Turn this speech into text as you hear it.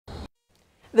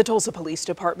The Tulsa Police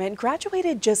Department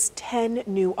graduated just 10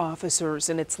 new officers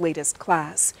in its latest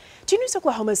class. 2 News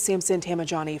Oklahoma's Samson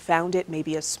Tamijani found it may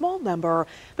be a small number,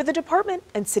 but the department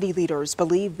and city leaders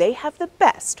believe they have the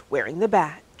best wearing the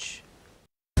badge.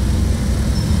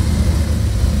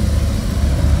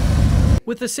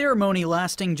 With the ceremony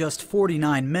lasting just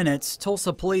 49 minutes,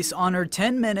 Tulsa Police honored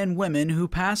 10 men and women who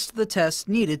passed the tests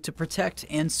needed to protect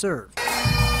and serve.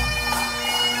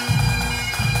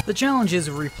 The challenges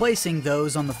of replacing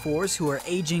those on the force who are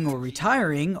aging or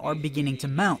retiring are beginning to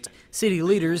mount. City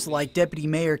leaders like Deputy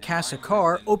Mayor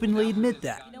Carr openly admit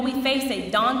that. We face a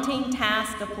daunting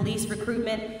task of police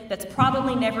recruitment that's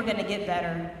probably never going to get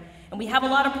better. And we have a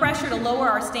lot of pressure to lower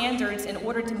our standards in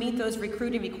order to meet those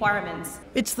recruiting requirements.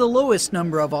 It's the lowest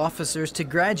number of officers to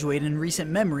graduate in recent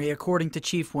memory, according to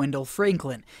Chief Wendell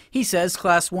Franklin. He says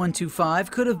Class 125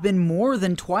 could have been more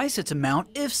than twice its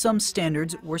amount if some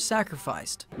standards were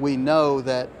sacrificed. We know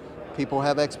that people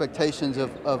have expectations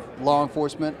of law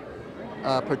enforcement,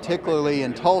 particularly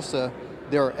in Tulsa.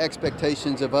 There are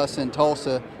expectations of us in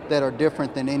Tulsa that are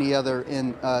different than any other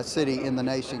city in the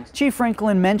nation. Chief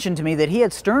Franklin mentioned to me that he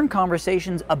had stern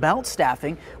conversations about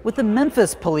staffing with the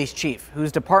Memphis police chief,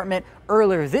 whose department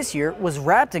earlier this year was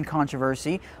wrapped in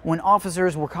controversy when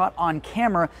officers were caught on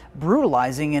camera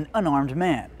brutalizing an unarmed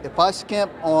man. If I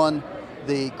skimp on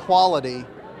the quality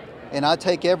and I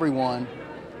take everyone,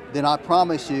 then I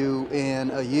promise you in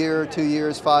a year, 2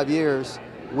 years, 5 years,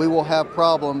 we will have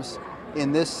problems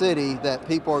in this city that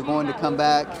people are going to come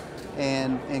back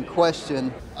and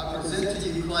question. I present to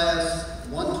you Class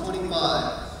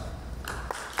 125.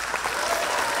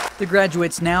 The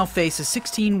graduates now face a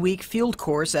 16-week field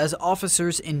course as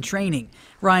officers in training.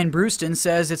 Ryan Brewston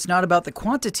says it's not about the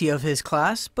quantity of his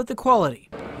class, but the quality.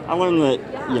 I learned that,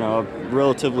 a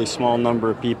relatively small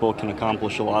number of people can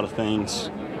accomplish a lot of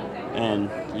things. And,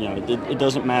 it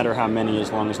doesn't matter how many as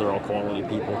long as they're all quality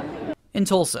people. In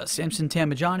Tulsa, Samson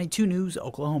Tamijani, 2 News,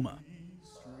 Oklahoma.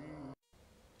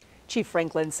 Chief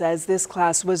Franklin says this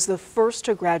class was the first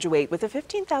to graduate with a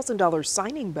 $15,000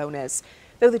 signing bonus,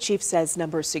 though the chief says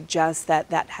numbers suggest that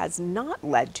has not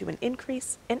led to an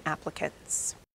increase in applicants.